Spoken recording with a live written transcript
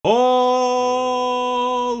Olá,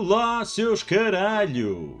 seus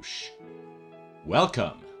caralhos!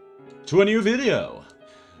 Welcome to a new video.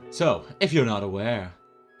 So, if you're not aware,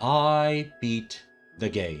 I beat the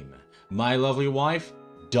game. My lovely wife,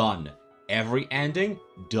 done. Every ending,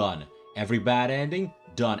 done. Every bad ending,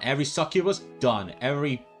 done. Every succubus, done.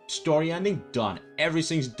 Every story ending, done.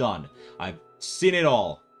 Everything's done. I've seen it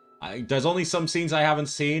all. There's only some scenes I haven't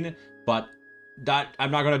seen, but that I'm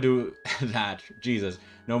not gonna do that. Jesus,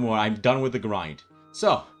 no more. I'm done with the grind.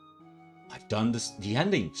 So, I've done the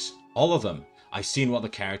endings, all of them. I've seen what the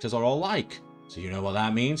characters are all like. So you know what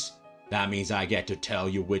that means? That means I get to tell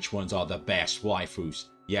you which ones are the best waifus.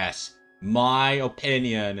 Yes, my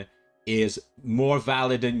opinion is more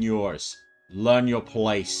valid than yours. Learn your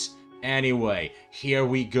place. Anyway, here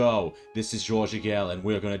we go. This is jorgiguel, and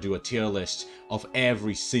we're gonna do a tier list of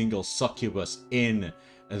every single succubus in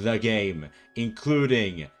the game,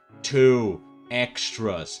 including 2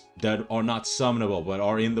 extras that are not summonable but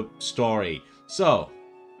are in the story. So,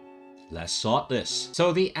 let's sort this.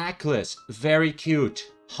 So the Atlas, very cute,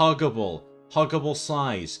 huggable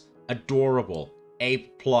size, adorable, A+,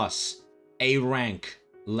 A rank,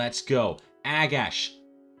 let's go. Agash,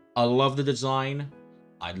 I love the design,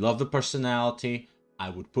 I love the personality, I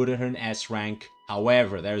would put her in S rank.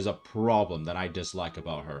 However, there's a problem that I dislike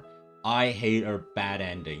about her. I hate her bad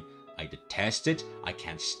ending. I detest it, I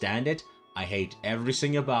can't stand it, I hate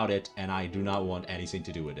everything about it, and I do not want anything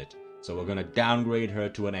to do with it. So we're gonna downgrade her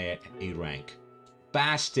to an A rank.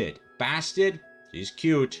 Bastard, she's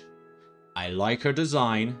cute. I like her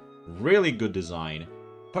design, really good design.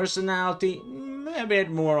 Personality, a bit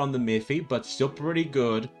more on the miffy, but still pretty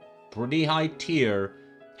good. Pretty high tier.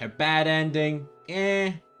 Her bad ending,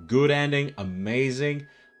 good ending, amazing.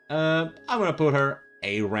 I'm gonna put her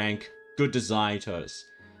A rank, good design to us.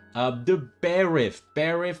 The Barif,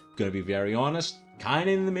 gonna be very honest, kinda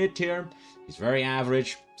in the mid tier. She's very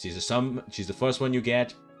average. She's the first one you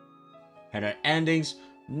get. And her endings,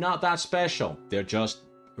 not that special. They're just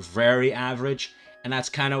very average. And that's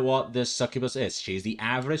kind of what this succubus is. She's the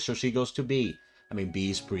average, so she goes to B. I mean, B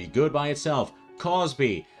is pretty good by itself.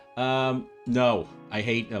 Cosby, no, I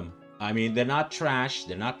hate them. I mean, they're not trash,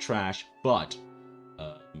 but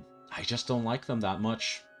I just don't like them that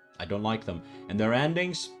much. I don't like them. And their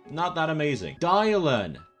endings, not that amazing.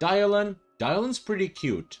 Dialen's pretty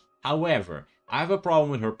cute. However, I have a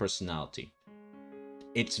problem with her personality.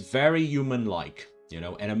 It's very human-like, you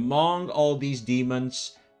know, and among all these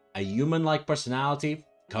demons, a human-like personality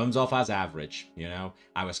comes off as average, you know.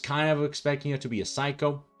 I was kind of expecting her to be a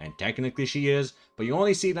psycho, and technically she is, but you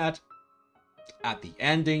only see that at the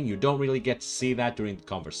ending. You don't really get to see that during the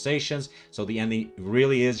conversations, so the ending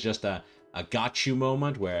really is just a got you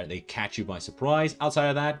moment where they catch you by surprise. Outside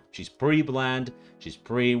of that, she's pretty bland, she's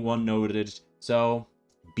pretty one-noted, so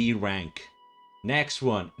B rank. Next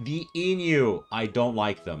one, the Inu. I don't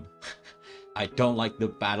like them. I don't like the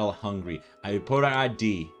battle hungry. I put her at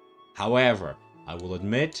D. However, I will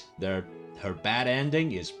admit her bad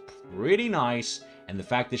ending is pretty nice, and the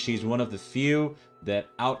fact that she's one of the few that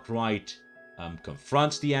outright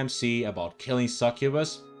confronts the MC about killing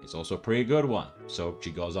Succubus is also a pretty good one. So she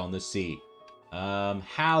goes on the C.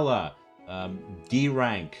 Hala, D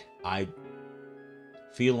rank. I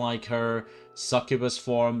feel like her Succubus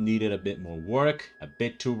form needed a bit more work, a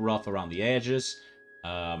bit too rough around the edges.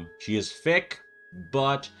 She is thick,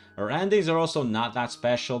 but her endings are also not that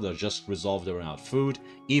special. They're just resolved around food.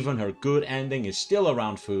 Even her good ending is still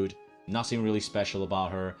around food. Nothing really special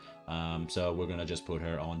about her. So we're gonna just put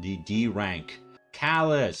her on the D rank.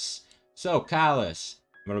 Callus. So Callus,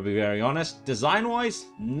 I'm gonna be very honest, design-wise,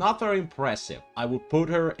 not very impressive. I would put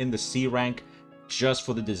her in the C rank just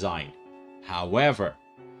for the design. However,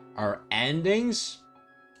 her endings,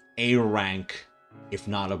 A rank, if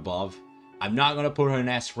not above. I'm not gonna put her in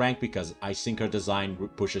S rank because I think her design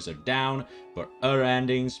pushes her down, but her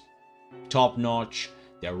endings, top notch.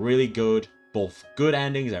 They're really good, both good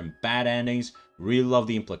endings and bad endings. Really love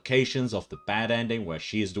the implications of the bad ending where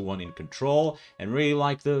she is the one in control, and really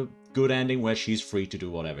like the good ending where she's free to do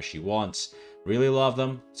whatever she wants. Really love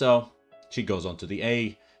them, so she goes on to the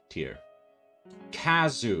A tier.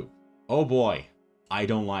 Kazu, oh boy, I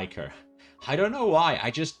don't like her. I don't know why, I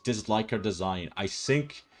just dislike her design. I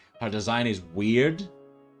think her design is weird.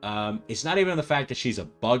 It's not even the fact that she's a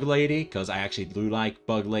bug lady, because I actually do like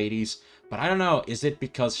bug ladies, but I don't know, is it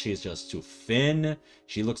because she's just too thin?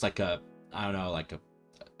 She looks like a, I don't know, like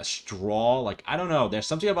a straw, like, I don't know. There's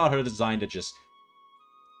something about her design that just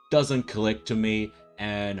doesn't click to me,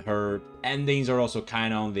 and her endings are also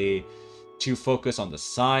kind of on the too focused on the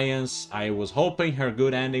science. I was hoping her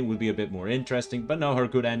good ending would be a bit more interesting, but no, her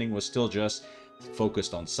good ending was still just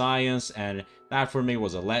focused on science, and that for me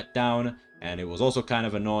was a letdown. And it was also kind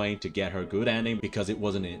of annoying to get her good ending because it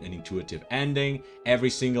wasn't an intuitive ending. Every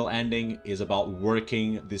single ending is about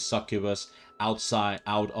working the succubus out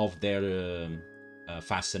of their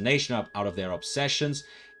fascination, out of their obsessions,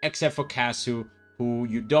 except for Kasu, who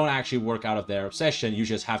you don't actually work out of their obsession, you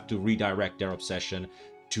just have to redirect their obsession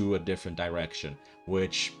to a different direction,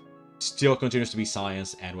 which still continues to be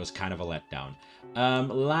science and was kind of a letdown.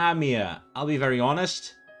 Lamia, I'll be very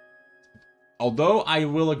honest. Although I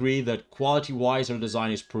will agree that quality-wise her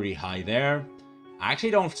design is pretty high there, I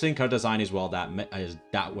actually don't think her design is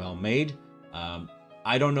that well made.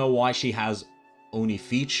 I don't know why she has Oni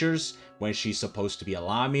features when she's supposed to be a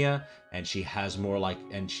Lamia, and she has more like,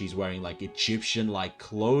 and she's wearing like Egyptian-like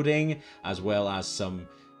clothing, as well as some,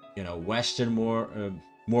 you know, Western,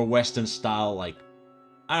 more Western style, like,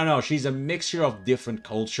 I don't know, she's a mixture of different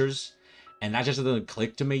cultures, and that just doesn't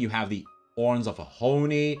click to me. You have the horns of a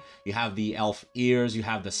Honi, you have the elf ears, you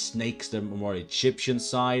have the snakes, the more Egyptian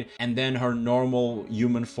side, and then her normal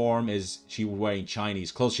human form is she wearing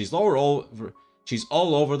Chinese clothes. She's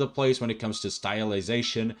all over the place when it comes to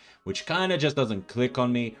stylization, which kind of just doesn't click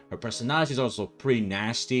on me. Her personality is also pretty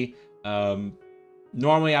nasty.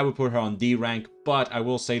 Normally I would put her on D rank, but I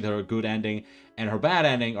will say that her good ending and her bad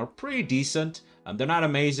ending are pretty decent. They're not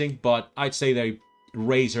amazing, but I'd say they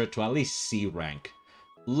raise her to at least C rank.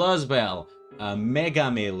 Luzbel, a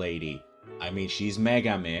Megame lady. I mean, she's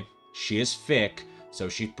Megame. She is thick, so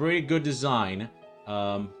she's pretty good design.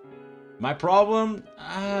 My problem,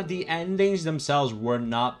 the endings themselves were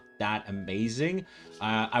not that amazing.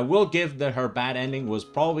 I will give that her bad ending was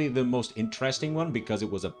probably the most interesting one, because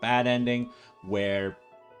it was a bad ending where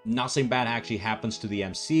nothing bad actually happens to the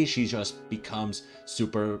MC. She just becomes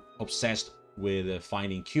super obsessed with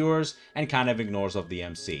finding cures and kind of ignores of the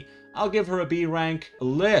MC. I'll give her a B rank.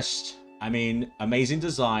 List, I mean, amazing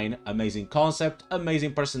design, amazing concept,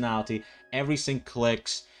 amazing personality, everything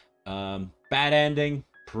clicks. Bad ending,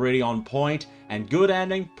 pretty on point, and good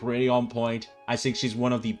ending, pretty on point. I think she's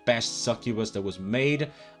one of the best succubus that was made.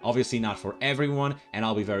 Obviously not for everyone, and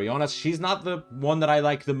I'll be very honest, she's not the one that I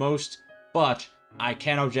like the most, but I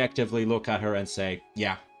can objectively look at her and say,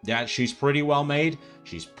 yeah, she's pretty well made,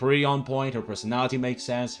 she's pretty on point, her personality makes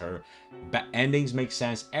sense, her endings make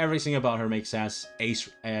sense, everything about her makes sense.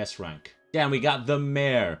 S rank. Then we got the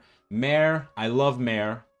Mare. Mare, I love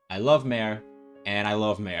Mare, I love Mare, and I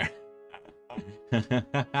love Mare.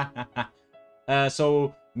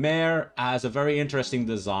 So Mare has a very interesting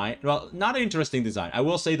design. Well, not an interesting design. I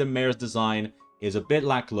will say the Mare's design is a bit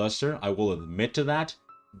lackluster, I will admit to that,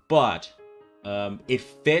 but it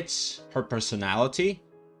fits her personality.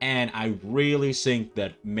 And I really think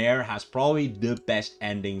that Mare has probably the best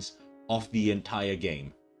endings of the entire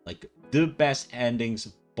game. Like, the best endings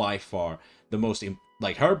by far. The most,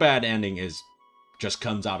 like, her bad ending is, just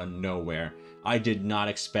comes out of nowhere. I did not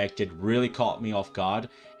expect it, really caught me off guard.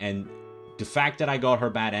 And the fact that I got her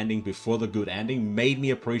bad ending before the good ending made me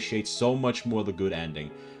appreciate so much more the good ending.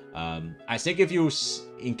 I think if you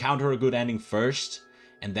encounter a good ending first,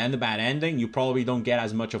 and then the bad ending, you probably don't get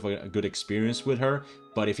as much of a good experience with her.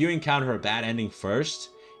 But if you encounter a bad ending first,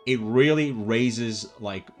 it really raises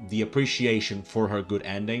like the appreciation for her good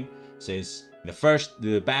ending. Since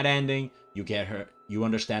the bad ending, you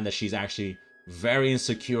understand that she's actually very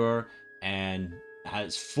insecure and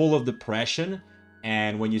is full of depression.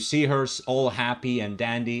 And when you see her all happy and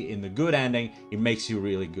dandy in the good ending, it makes you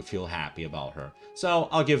really feel happy about her. So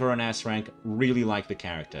I'll give her an S rank. Really like the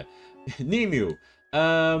character. Nimue.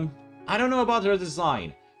 I don't know about her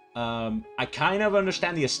design. I kind of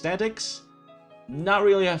understand the aesthetics. Not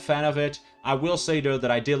really a fan of it. I will say though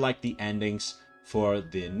that I did like the endings for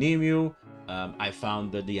the Nimue. I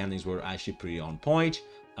found that the endings were actually pretty on point.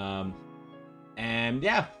 And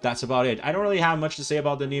yeah, that's about it. I don't really have much to say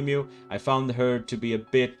about the Nimue. I found her to be a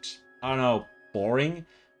bit, I don't know, boring.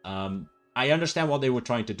 I understand what they were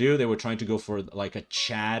trying to do. They were trying to go for like a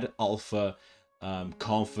Chad alpha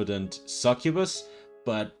confident succubus.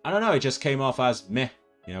 But I don't know, it just came off as meh,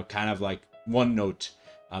 you know, kind of like one note.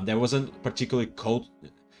 There weren't particularly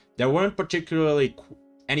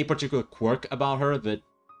any particular quirk about her that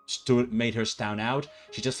made her stand out.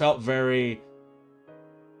 She just felt very...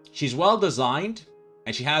 She's well designed,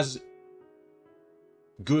 and she has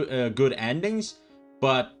good endings,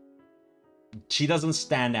 but she doesn't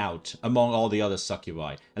stand out among all the other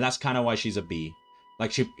succubi, and that's kind of why she's a B.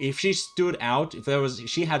 Like, if she stood out,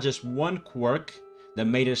 she had just one quirk that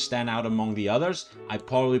made her stand out among the others, I'd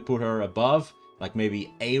probably put her above, like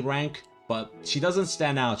maybe A rank, but she doesn't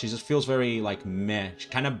stand out. She just feels very, like, meh,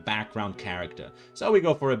 kind of background character. So we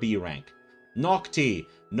go for a B rank. Nocti.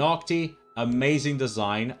 Nocti, amazing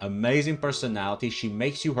design, amazing personality. She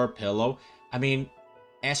makes you her pillow. I mean,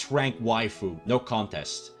 S-rank waifu, no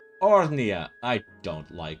contest. Ornia, I don't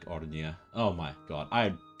like Ornia. Oh my god,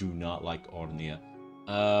 I do not like Ornia.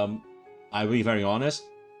 I'll be very honest.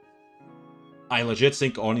 I legit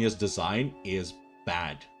think Ornia's design is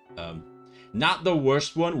bad. Not the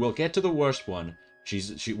worst one. We'll get to the worst one.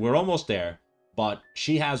 We're almost there. But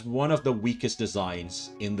she has one of the weakest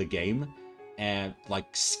designs in the game. And, like,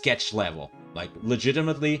 sketch level. Like,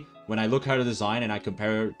 legitimately, when I look at her design and I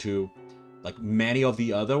compare her to, like, many of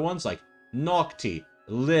the other ones, like Nocti,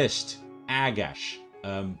 List, Agash,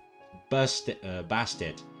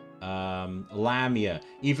 Bastet, Lamia,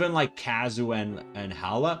 even like Kazu and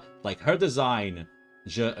Hala, like her design,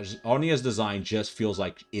 Ornia's design just feels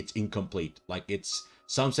like it's incomplete. Like it's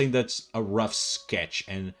something that's a rough sketch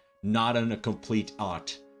and not a complete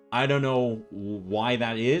art. I don't know why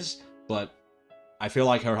that is, but I feel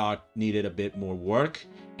like her art needed a bit more work.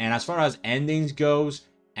 And as far as endings goes,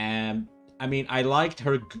 I mean, I liked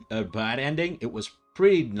her bad ending. It was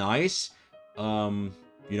pretty nice.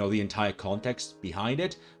 You know, the entire context behind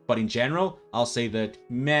it. But in general, I'll say that,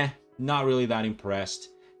 meh, not really that impressed.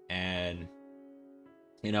 And,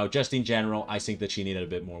 you know, just in general, I think that she needed a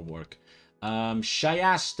bit more work.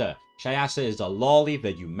 Shayasta. Shayasta is a lolly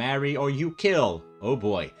that you marry or you kill. Oh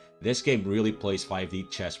boy, this game really plays 5D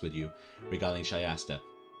chess with you regarding Shayasta.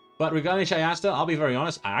 But regarding Shayasta, I'll be very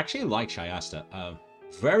honest, I actually like Shayasta.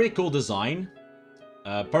 Very cool design.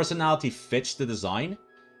 Personality fits the design.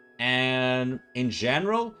 And in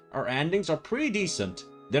general, her endings are pretty decent.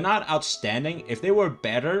 They're not outstanding. If they were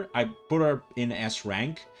better, I'd put her in S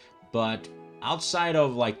rank. But outside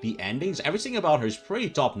of like the endings, everything about her is pretty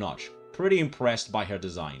top notch. Pretty impressed by her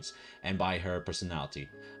designs and by her personality.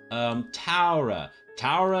 Taura.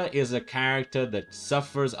 Taura is a character that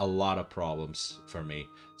suffers a lot of problems for me.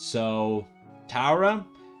 So Taura,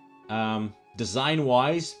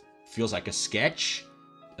 design-wise, feels like a sketch.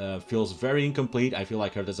 Feels very incomplete. I feel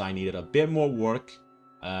like her design needed a bit more work.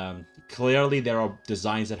 Clearly, there are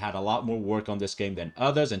designs that had a lot more work on this game than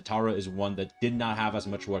others, and Taura is one that did not have as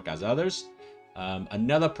much work as others.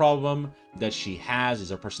 Another problem that she has is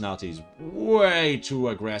her personality is way too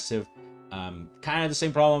aggressive. Kind of the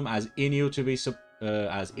same problem as Inu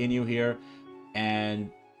as Inu here, and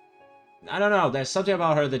I don't know. There's something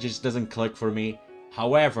about her that just doesn't click for me.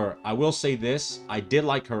 However, I will say this: I did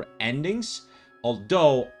like her endings.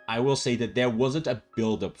 Although, I will say that there wasn't a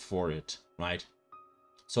build-up for it, right?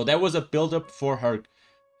 So there was a build-up for her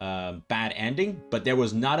bad ending, but there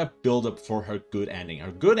was not a build-up for her good ending.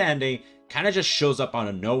 Her good ending kind of just shows up out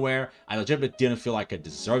of nowhere. I legitimately didn't feel like I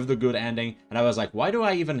deserved the good ending. And I was like, why do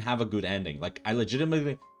I even have a good ending? Like, I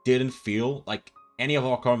legitimately didn't feel like any of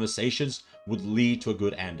our conversations would lead to a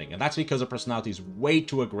good ending. And that's because her personality is way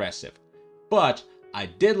too aggressive. But I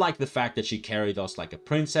did like the fact that she carried us like a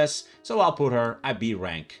princess, so I'll put her at B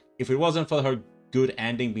rank. If it wasn't for her good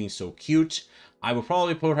ending being so cute, I would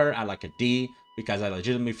probably put her at like a D, because I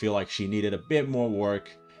legitimately feel like she needed a bit more work,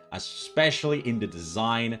 especially in the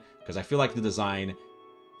design, because I feel like the design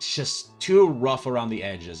is just too rough around the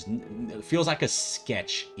edges. It feels like a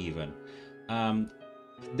sketch even.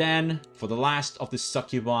 Then, for the last of the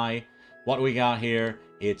Succubi, what we got here,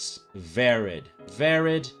 it's Verid.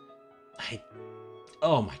 Verid,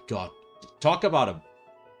 oh my god. Talk about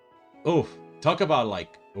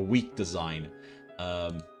like a weak design.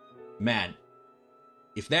 Man,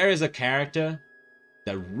 if there is a character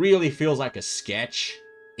that really feels like a sketch,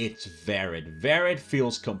 it's Verid. Verid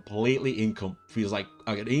feels completely feels like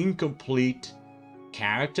an incomplete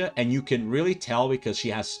character, and you can really tell because she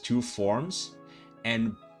has two forms,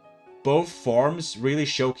 and both forms really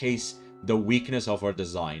showcase the weakness of her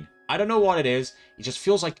design. I don't know what it is. It just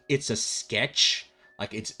feels like it's a sketch.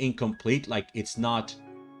 Like, it's incomplete. Like, it's not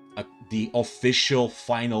the official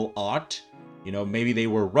final art. You know, maybe they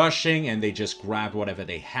were rushing and they just grabbed whatever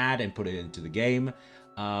they had and put it into the game.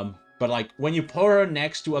 But, like, when you put her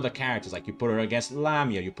next to other characters, like, you put her against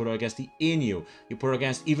Lamia, you put her against the Inu, you put her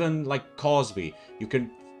against even, like, Cosby, you can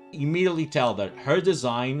immediately tell that her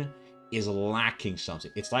design is lacking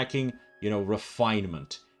something. It's lacking, you know,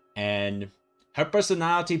 refinement. And her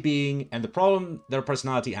personality being... And the problem that her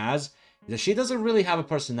personality has that she doesn't really have a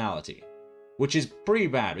personality, which is pretty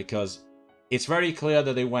bad because it's very clear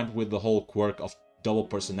that they went with the whole quirk of double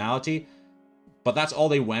personality, but that's all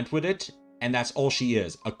they went with it, and that's all she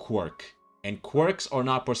is, a quirk. And quirks are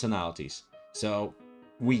not personalities. So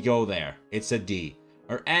we go there. It's a D.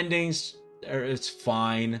 Her endings, it's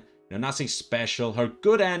fine. You know, nothing special. Her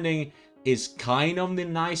good ending is kind of the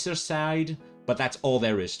nicer side, but that's all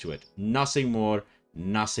there is to it. Nothing more,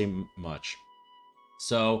 nothing much.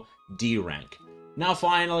 So D rank. Now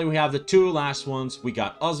finally we have the two last ones. We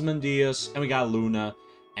got Ozymandias and we got Luna.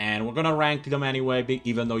 And we're gonna rank them anyway,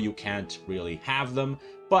 even though you can't really have them.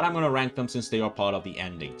 But I'm gonna rank them since they are part of the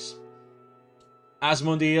endings.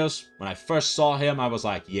 Ozymandias, when I first saw him, I was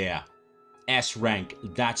like, yeah, S rank,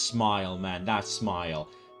 that smile, man, that smile.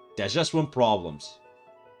 There's just one problem.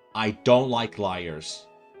 I don't like liars.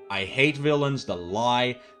 I hate villains that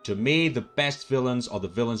lie. To me, the best villains are the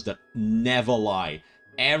villains that never lie.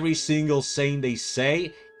 Every single thing they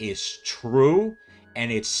say is true,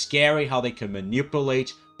 and it's scary how they can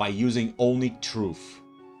manipulate by using only truth.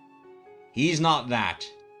 He's not that.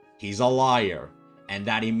 He's a liar, and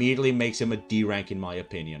that immediately makes him a D rank in my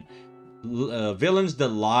opinion. Villains that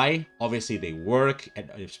lie, obviously they work,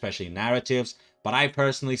 especially narratives, but I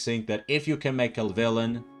personally think that if you can make a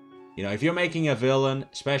villain, you know, if you're making a villain,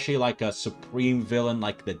 especially like a supreme villain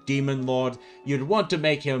like the Demon Lord, you'd want to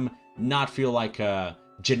make him not feel like a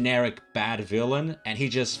generic bad villain, and he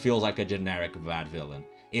just feels like a generic bad villain.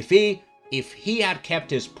 If he had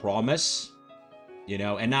kept his promise, you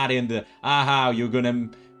know, and not in the, aha, you're gonna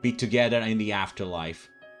be together in the afterlife.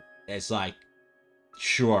 It's like,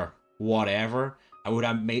 sure, whatever. I would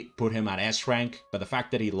have put him at S rank, but the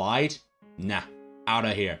fact that he lied, nah, out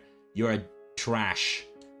of here. You're a trash.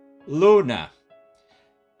 Luna.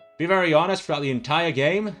 Be very honest, throughout the entire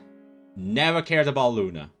game, never cared about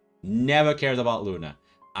Luna. Never cared about Luna.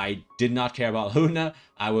 I did not care about Luna.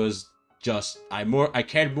 I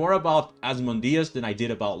cared more about Ozymandias than I did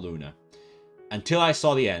about Luna. Until I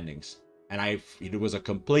saw the endings. And it was a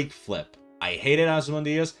complete flip. I hated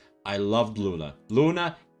Ozymandias. I loved Luna.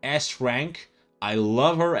 Luna, S rank. I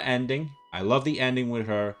love her ending. I love the ending with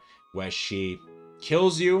her, where she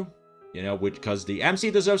kills you, you know, because the MC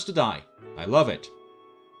deserves to die. I love it.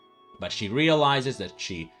 But she realizes that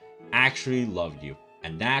she actually loved you.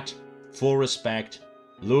 And that, full respect.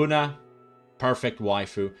 Luna, perfect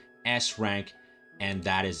waifu, S rank, and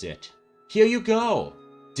that is it. Here you go.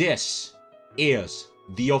 This is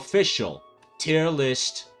the official tier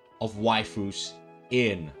list of waifus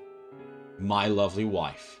in My Lovely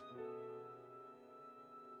Wife.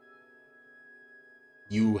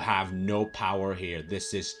 You have no power here.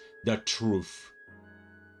 This is the truth.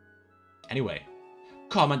 Anyway,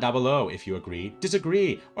 comment down below if you agree,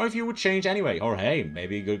 disagree, or if you would change anyway. Or hey,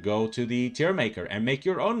 maybe you could go to the tier maker and make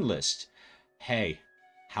your own list. Hey,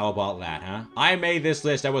 how about that, huh? I made this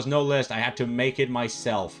list. There was no list. I had to make it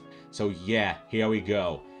myself. So yeah, here we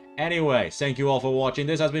go. Anyway, thank you all for watching.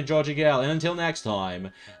 This has been jorgiguel, and until next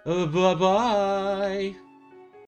time, bye-bye.